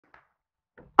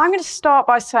I'm going to start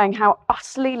by saying how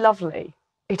utterly lovely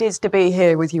it is to be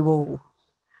here with you all.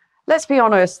 Let's be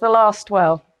honest, the last,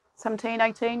 17,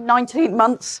 18, 19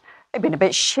 months, they've been a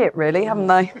bit shit, really, haven't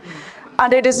they?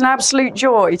 And it is an absolute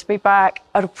joy to be back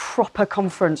at a proper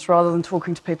conference rather than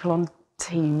talking to people on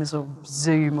Teams or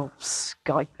Zoom or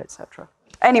Skype, etc.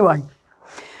 Anyway,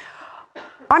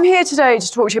 I'm here today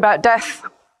to talk to you about death,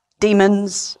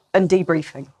 demons, and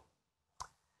debriefing.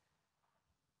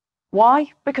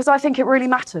 Why? Because I think it really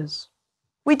matters.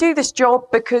 We do this job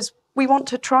because we want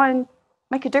to try and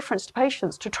make a difference to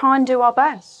patients, to try and do our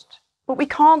best, but we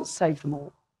can't save them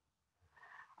all.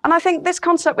 And I think this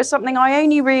concept was something I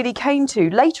only really came to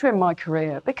later in my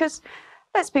career because,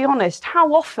 let's be honest,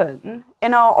 how often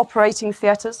in our operating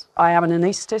theatres, I am an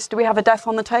anaesthetist, do we have a death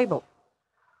on the table?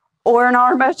 Or in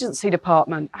our emergency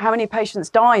department, how many patients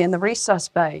die in the resus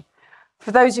bay?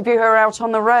 For those of you who are out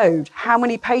on the road, how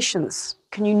many patients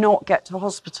can you not get to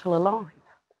hospital alive?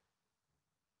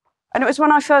 And it was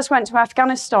when I first went to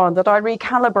Afghanistan that I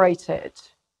recalibrated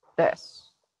this.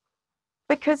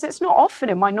 Because it's not often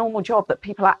in my normal job that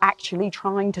people are actually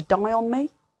trying to die on me.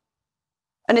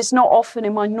 And it's not often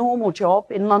in my normal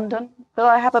job in London that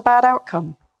I have a bad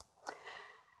outcome.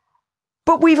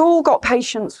 But we've all got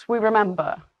patients we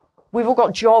remember. We've all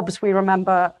got jobs we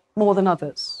remember more than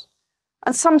others.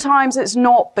 And sometimes it's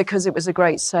not because it was a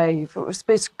great save. It was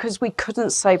because we couldn't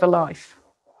save a life.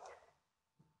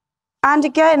 And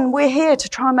again, we're here to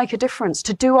try and make a difference,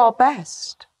 to do our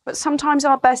best. But sometimes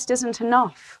our best isn't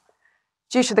enough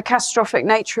due to the catastrophic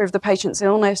nature of the patient's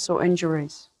illness or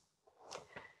injuries.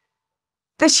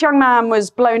 This young man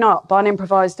was blown up by an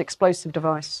improvised explosive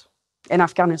device in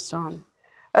Afghanistan.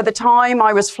 At the time,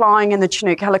 I was flying in the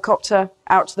Chinook helicopter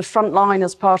out to the front line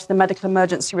as part of the medical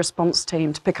emergency response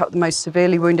team to pick up the most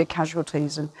severely wounded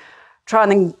casualties and try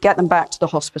and then get them back to the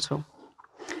hospital.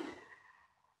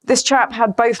 This chap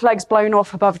had both legs blown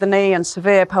off above the knee and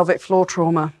severe pelvic floor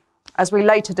trauma. As we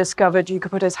later discovered, you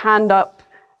could put his hand up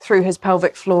through his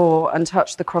pelvic floor and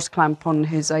touch the cross clamp on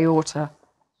his aorta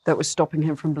that was stopping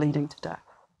him from bleeding to death.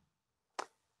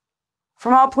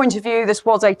 From our point of view, this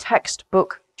was a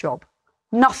textbook job.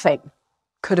 Nothing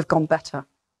could have gone better.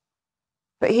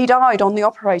 But he died on the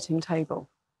operating table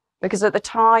because at the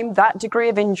time, that degree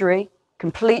of injury,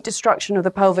 complete destruction of the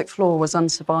pelvic floor, was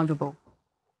unsurvivable.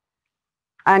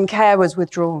 And care was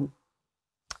withdrawn.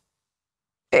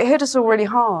 It hit us all really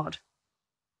hard.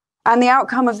 And the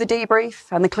outcome of the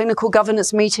debrief and the clinical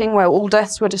governance meeting where all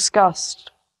deaths were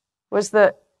discussed was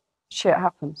that shit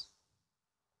happens.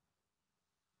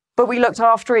 But we looked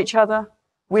after each other.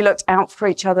 We looked out for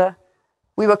each other.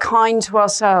 We were kind to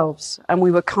ourselves and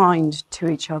we were kind to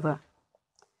each other.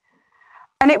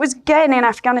 And it was again in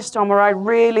Afghanistan where I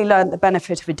really learned the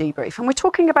benefit of a debrief. And we're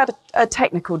talking about a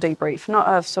technical debrief, not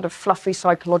a sort of fluffy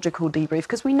psychological debrief,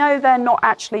 because we know they're not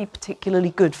actually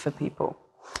particularly good for people.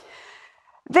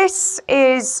 This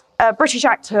is a British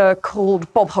actor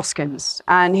called Bob Hoskins,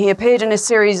 and he appeared in a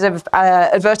series of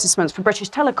advertisements for British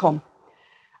Telecom.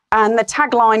 And the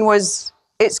tagline was,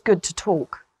 "It's good to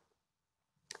talk."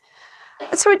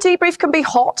 And so a debrief can be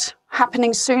hot,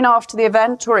 happening soon after the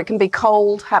event, or it can be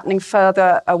cold, happening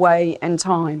further away in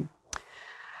time.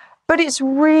 But it's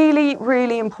really,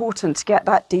 really important to get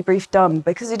that debrief done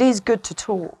because it is good to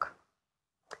talk.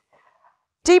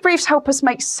 Debriefs help us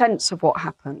make sense of what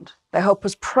happened. They help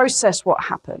us process what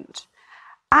happened.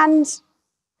 And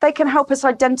they can help us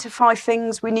identify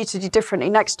things we need to do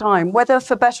differently next time, whether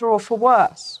for better or for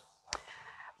worse.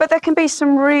 But there can be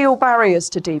some real barriers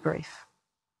to debrief.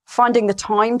 Finding the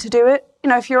time to do it. You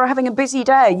know, if you're having a busy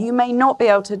day, you may not be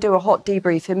able to do a hot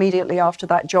debrief immediately after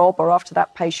that job or after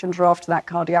that patient or after that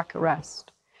cardiac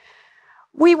arrest.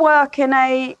 We work in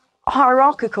a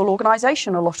hierarchical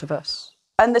organisation, a lot of us.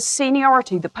 And the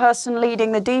seniority, the person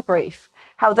leading the debrief,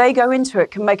 how they go into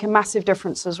it can make a massive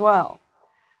difference as well.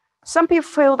 Some people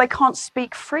feel they can't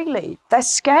speak freely. They're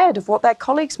scared of what their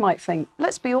colleagues might think.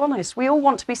 Let's be honest, we all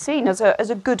want to be seen as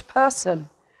a good person,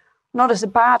 not as a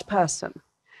bad person.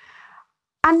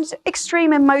 And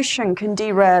extreme emotion can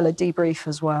derail a debrief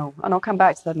as well. And I'll come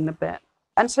back to that in a bit.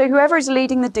 And so whoever is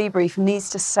leading the debrief needs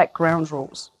to set ground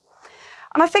rules.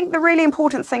 And I think the really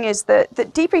important thing is that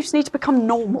debriefs need to become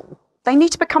normal. They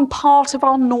need to become part of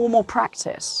our normal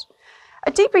practice.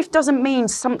 A debrief doesn't mean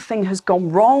something has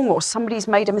gone wrong or somebody's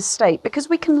made a mistake, because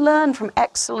we can learn from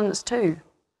excellence too.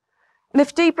 And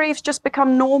if debriefs just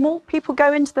become normal, people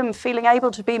go into them feeling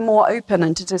able to be more open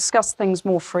and to discuss things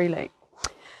more freely.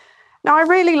 Now, I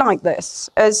really like this,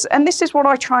 and this is what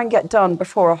I try and get done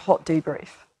before a hot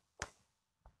debrief,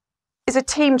 is a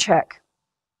team check.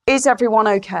 Is everyone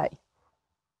okay?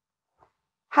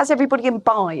 Has everybody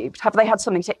imbibed? Have they had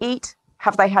something to eat?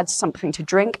 Have they had something to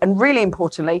drink? And really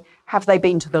importantly, have they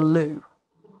been to the loo?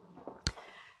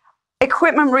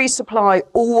 Equipment resupply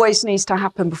always needs to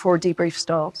happen before a debrief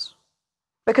starts.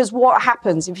 Because what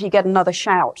happens if you get another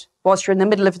shout whilst you're in the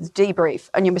middle of the debrief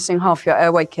and you're missing half your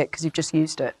airway kit because you've just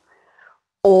used it?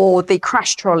 Or the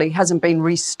crash trolley hasn't been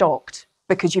restocked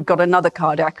because you've got another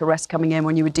cardiac arrest coming in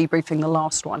when you were debriefing the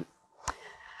last one.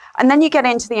 And then you get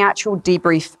into the actual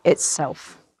debrief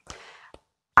itself.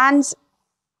 And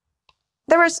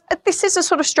this is a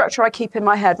sort of structure I keep in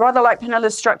my head, rather like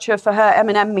Penella's structure for her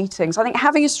M&M meetings. I think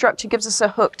having a structure gives us a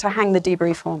hook to hang the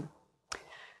debrief on.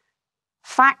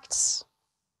 Facts,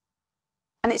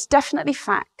 and it's definitely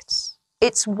facts.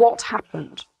 It's what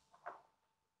happened.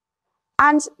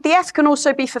 And the F can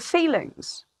also be for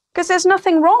feelings, because there's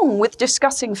nothing wrong with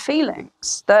discussing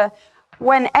feelings.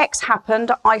 When X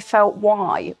happened, I felt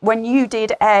Y. When you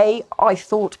did A, I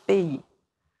thought B.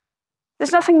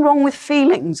 There's nothing wrong with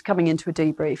feelings coming into a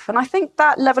debrief. And I think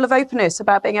that level of openness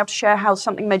about being able to share how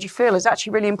something made you feel is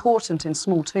actually really important in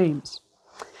small teams.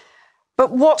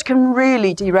 But what can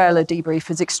really derail a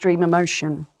debrief is extreme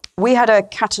emotion. We had a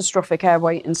catastrophic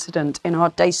airway incident in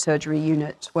our day surgery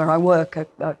unit where I work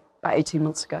about 18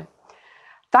 months ago.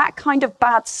 That kind of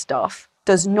bad stuff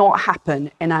does not happen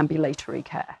in ambulatory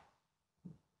care.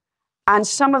 And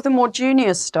some of the more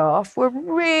junior staff were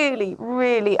really,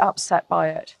 really upset by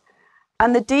it.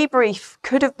 And the debrief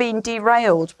could have been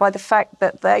derailed by the fact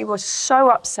that they were so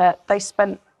upset they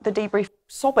spent the debrief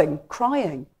sobbing,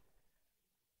 crying.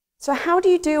 So how do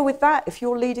you deal with that if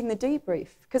you're leading the debrief?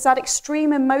 Because that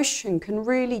extreme emotion can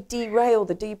really derail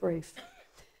the debrief.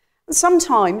 And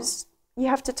sometimes you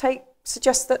have to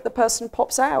suggest that the person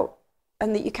pops out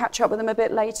and that you catch up with them a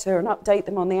bit later and update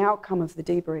them on the outcome of the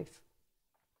debrief.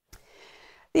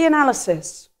 The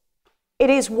analysis. It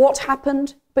is what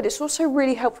happened, but it's also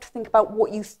really helpful to think about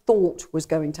what you thought was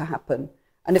going to happen.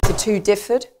 And if the two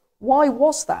differed, why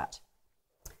was that?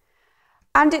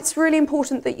 And it's really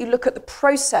important that you look at the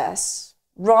process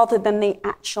rather than the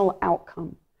actual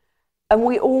outcome. And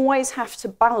we always have to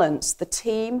balance the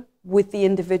team with the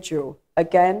individual.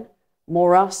 Again,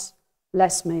 more us,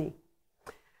 less me.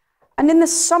 And in the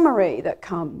summary that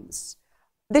comes,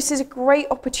 this is a great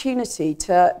opportunity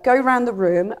to go around the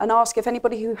room and ask if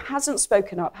anybody who hasn't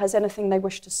spoken up has anything they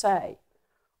wish to say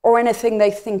or anything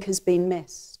they think has been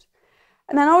missed.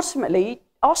 And then ultimately,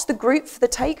 ask the group for the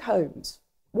take-homes.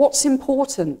 What's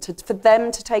important for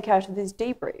them to take out of this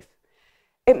debrief?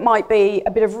 It might be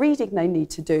a bit of reading they need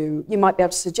to do. You might be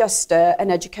able to suggest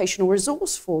an educational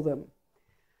resource for them.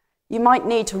 You might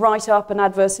need to write up an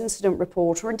adverse incident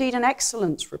report or indeed an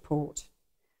excellence report.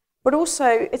 But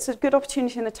also, it's a good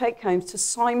opportunity in the take-homes to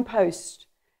signpost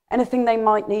anything they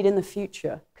might need in the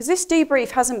future. Because this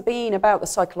debrief hasn't been about the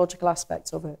psychological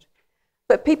aspects of it.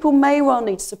 But people may well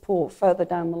need support further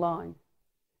down the line,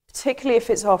 particularly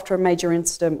if it's after a major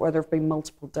incident where there have been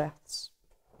multiple deaths.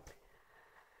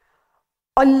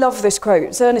 I love this quote.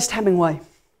 It's Ernest Hemingway.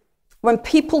 When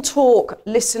people talk,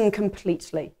 listen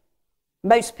completely.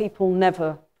 Most people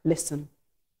never listen.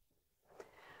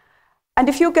 And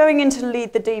if you're going in to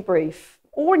lead the debrief,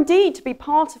 or indeed to be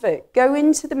part of it, go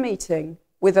into the meeting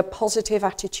with a positive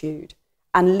attitude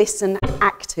and listen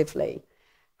actively.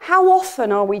 How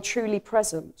often are we truly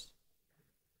present?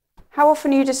 How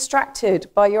often are you distracted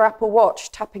by your Apple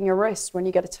Watch tapping your wrist when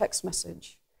you get a text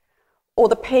message? Or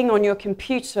the ping on your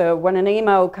computer when an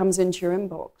email comes into your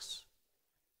inbox?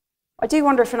 I do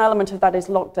wonder if an element of that is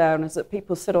lockdown, is that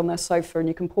people sit on their sofa and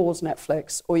you can pause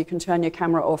Netflix, or you can turn your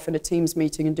camera off in a Teams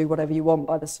meeting and do whatever you want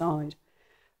by the side.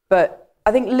 But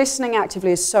I think listening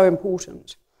actively is so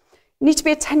important. You need to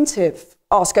be attentive.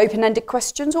 Ask open-ended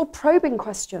questions or probing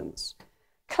questions.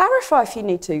 Clarify if you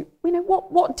need to.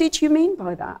 What did you mean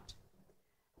by that?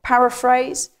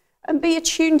 Paraphrase and be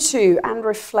attuned to and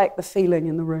reflect the feeling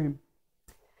in the room.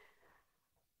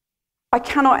 I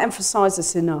cannot emphasize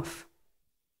this enough.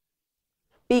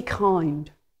 Be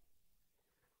kind.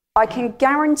 I can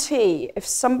guarantee if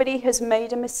somebody has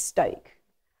made a mistake,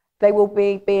 they will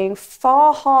be being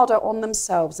far harder on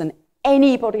themselves than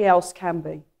anybody else can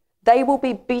be. They will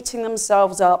be beating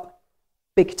themselves up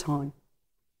big time.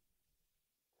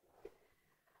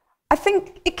 I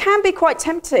think it can be quite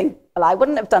tempting. Well, I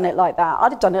wouldn't have done it like that.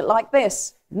 I'd have done it like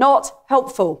this. Not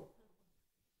helpful.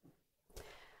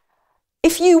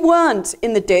 If you weren't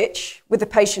in the ditch with the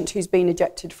patient who's been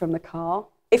ejected from the car,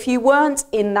 if you weren't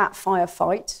in that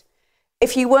firefight,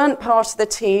 if you weren't part of the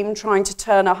team trying to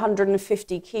turn a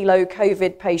 150-kilo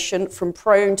COVID patient from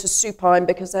prone to supine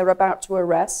because they're about to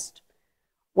arrest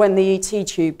when the ET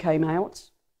tube came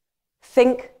out,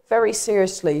 think very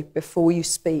seriously before you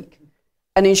speak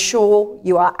and ensure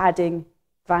you are adding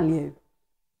value.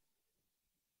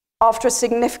 After a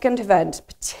significant event,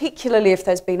 particularly if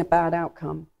there's been a bad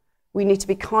outcome, we need to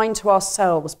be kind to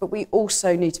ourselves, but we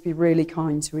also need to be really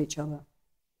kind to each other.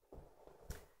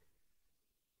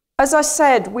 As I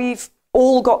said, we've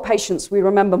all got patients we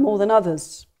remember more than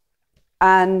others,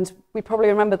 and we probably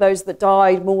remember those that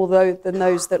died more than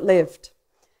those that lived.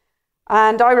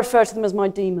 And I refer to them as my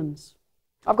demons.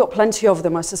 I've got plenty of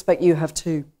them, I suspect you have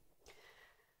too.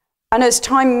 And as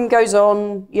time goes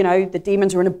on, you know, the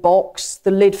demons are in a box, the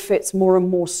lid fits more and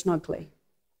more snugly.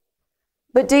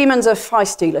 But demons are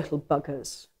feisty little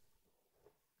buggers.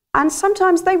 And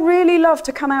sometimes they really love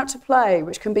to come out to play,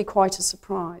 which can be quite a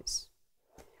surprise.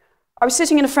 I was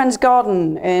sitting in a friend's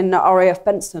garden in RAF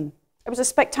Benson. It was a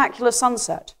spectacular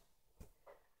sunset.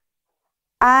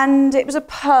 And it was a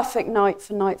perfect night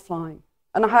for night flying.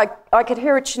 And I could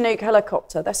hear a Chinook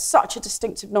helicopter. There's such a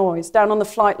distinctive noise down on the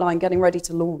flight line getting ready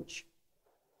to launch.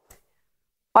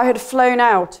 I had flown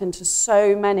out into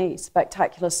so many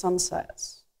spectacular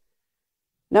sunsets,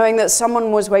 knowing that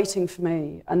someone was waiting for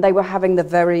me and they were having the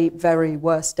very, very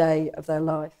worst day of their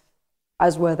life,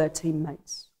 as were their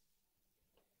teammates.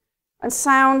 And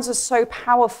sounds are so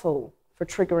powerful for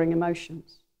triggering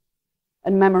emotions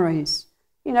and memories.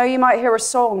 You know, you might hear a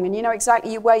song and you know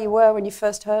exactly where you were when you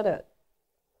first heard it.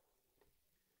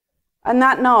 And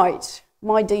that night,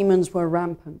 my demons were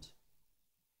rampant.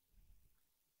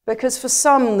 Because for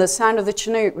some, the sound of the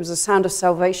Chinook was a sound of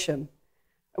salvation.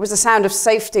 It was a sound of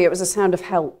safety. It was a sound of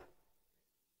help.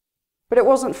 But it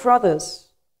wasn't for others,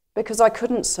 because I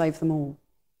couldn't save them all.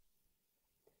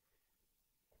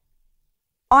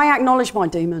 I acknowledge my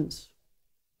demons.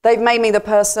 They've made me the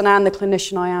person and the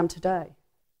clinician I am today.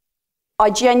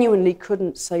 I genuinely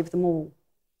couldn't save them all.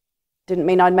 Didn't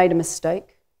mean I'd made a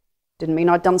mistake. Didn't mean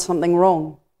I'd done something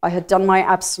wrong. I had done my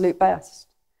absolute best.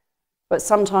 But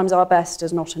sometimes our best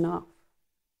is not enough.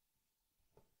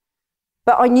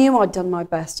 But I knew I'd done my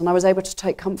best, and I was able to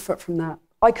take comfort from that.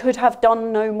 I could have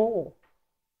done no more.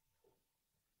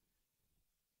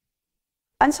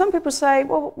 And some people say,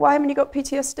 well, why haven't you got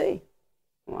PTSD?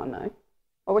 Well, I know.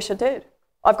 I wish I did.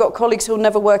 I've got colleagues who'll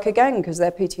never work again because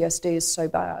their PTSD is so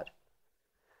bad.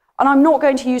 And I'm not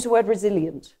going to use the word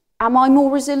resilient. Am I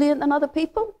more resilient than other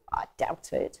people? I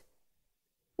doubt it.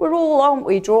 We're all, aren't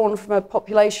we, drawn from a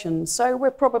population, so we're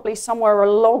probably somewhere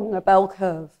along a bell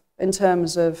curve in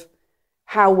terms of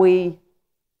how we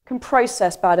can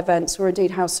process bad events, or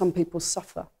indeed how some people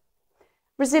suffer.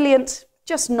 Resilient,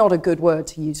 just not a good word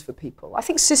to use for people. I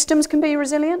think systems can be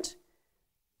resilient.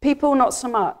 People, not so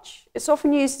much. It's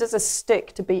often used as a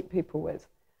stick to beat people with.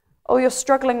 Oh, you're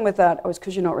struggling with that. Oh, it's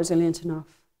because you're not resilient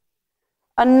enough.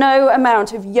 And no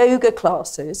amount of yoga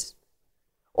classes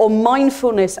or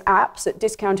mindfulness apps at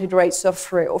discounted rates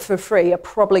for free are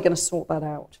probably going to sort that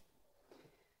out.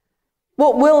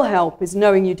 What will help is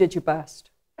knowing you did your best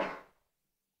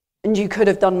and you could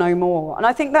have done no more. And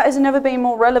I think that has never been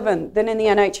more relevant than in the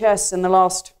NHS in the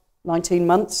last 19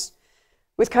 months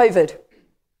with COVID.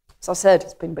 As I said,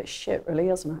 it's been a bit shit, really,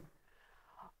 hasn't it?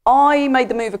 I made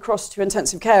the move across to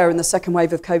intensive care in the second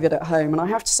wave of COVID at home, and I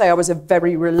have to say I was a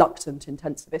very reluctant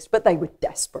intensivist, but they were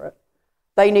desperate.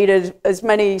 They needed as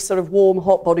many sort of warm,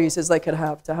 hot bodies as they could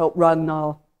have to help run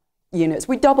our units.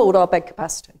 We doubled our bed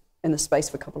capacity in the space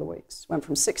of a couple of weeks. Went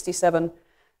from 67,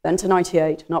 then to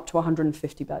 98, and up to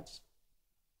 150 beds.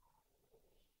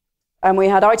 And we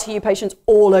had ITU patients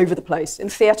all over the place. In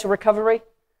theatre recovery,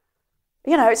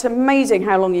 you know, it's amazing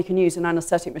how long you can use an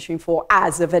anaesthetic machine for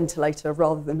as a ventilator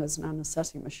rather than as an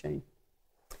anaesthetic machine.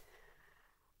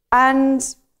 And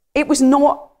it was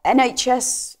not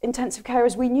NHS intensive care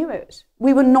as we knew it.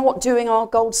 We were not doing our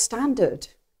gold standard.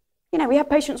 You know, we had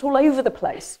patients all over the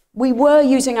place. We were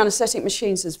using anaesthetic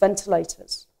machines as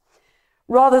ventilators.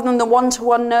 Rather than the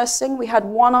one-to-one nursing, we had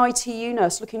one ITU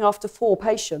nurse looking after 4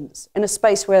 patients in a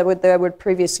space where there would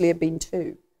previously have been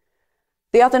 2.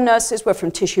 The other nurses were from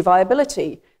tissue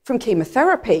viability, from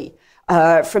chemotherapy,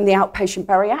 from the outpatient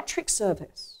bariatric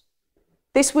service.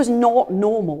 This was not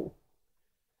normal.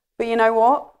 But you know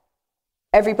what?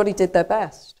 Everybody did their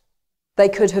best. They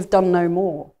could have done no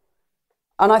more.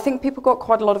 And I think people got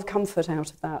quite a lot of comfort out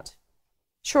of that.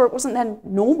 Sure, it wasn't their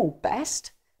normal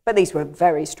best, but these were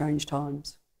very strange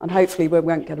times. And hopefully we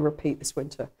won't get a repeat this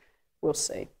winter. We'll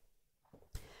see.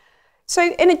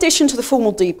 So in addition to the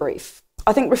formal debrief,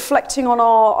 I think reflecting on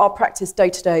our practice day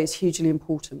to day is hugely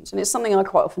important. And it's something I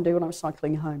quite often do when I'm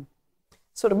cycling home.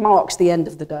 It sort of marks the end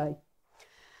of the day.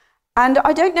 And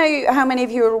I don't know how many of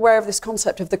you are aware of this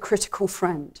concept of the critical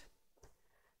friend.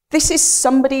 This is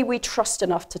somebody we trust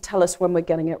enough to tell us when we're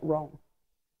getting it wrong,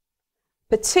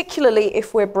 particularly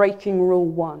if we're breaking rule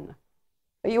 1.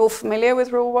 Are you all familiar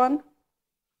with rule 1?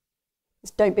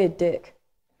 It's don't be a dick.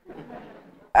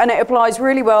 And it applies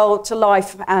really well to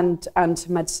life and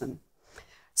to medicine.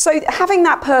 So having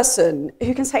that person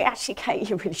who can say, actually, Kate,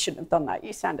 you really shouldn't have done that.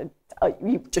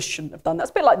 You just shouldn't have done that.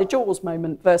 It's a bit like the Jaws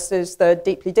moment versus the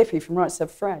deeply dippy from Right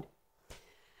Said Fred.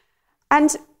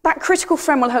 And that critical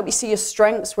friend will help you see your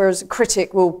strengths, whereas a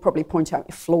critic will probably point out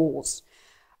your flaws.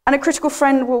 And a critical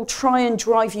friend will try and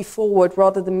drive you forward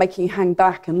rather than making you hang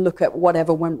back and look at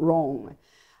whatever went wrong.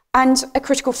 And a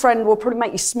critical friend will probably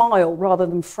make you smile rather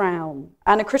than frown.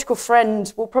 And a critical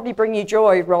friend will probably bring you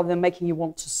joy rather than making you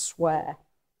want to swear.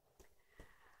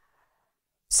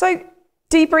 So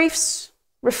debriefs,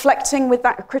 reflecting with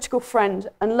that critical friend,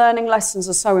 and learning lessons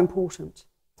are so important.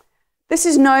 This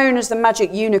is known as the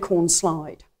magic unicorn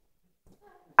slide.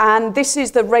 And this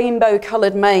is the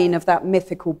rainbow-coloured mane of that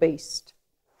mythical beast.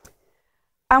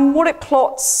 And what it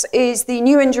plots is the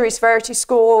new injury severity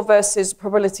score versus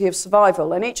probability of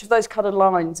survival. And each of those coloured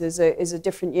lines is a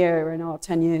different year in our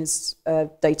 10 years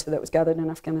data that was gathered in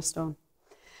Afghanistan.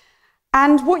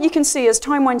 And what you can see as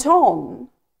time went on,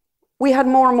 we had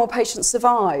more and more patients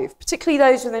survive, particularly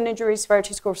those with an injury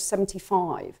severity score of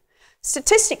 75.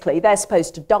 Statistically, they're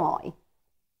supposed to die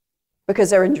because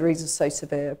their injuries are so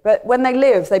severe. But when they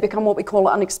live, they become what we call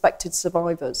unexpected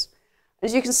survivors.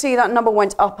 As you can see, that number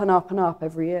went up and up and up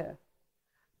every year.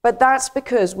 But that's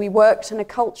because we worked in a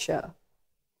culture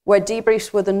where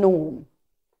debriefs were the norm,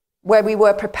 where we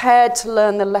were prepared to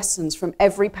learn the lessons from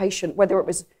every patient, whether it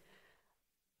was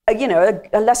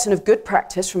a lesson of good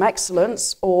practice from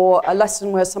excellence or a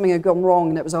lesson where something had gone wrong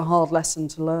and it was a hard lesson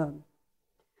to learn.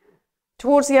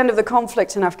 Towards the end of the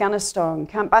conflict in Afghanistan,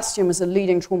 Camp Bastion was a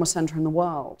leading trauma centre in the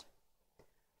world.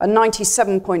 And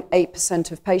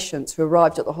 97.8% of patients who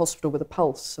arrived at the hospital with a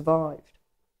pulse survived.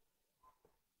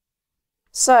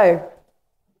 So,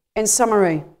 in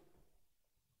summary,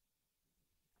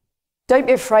 don't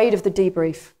be afraid of the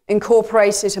debrief.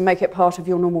 Incorporate it and make it part of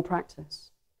your normal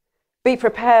practice. Be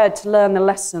prepared to learn the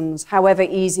lessons, however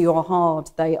easy or hard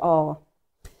they are.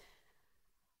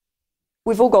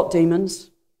 We've all got demons.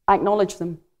 Acknowledge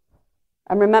them.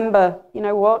 And remember, you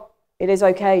know what? It is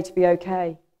okay to be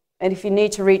okay. And if you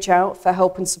need to reach out for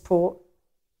help and support,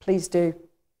 please do.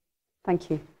 Thank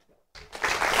you.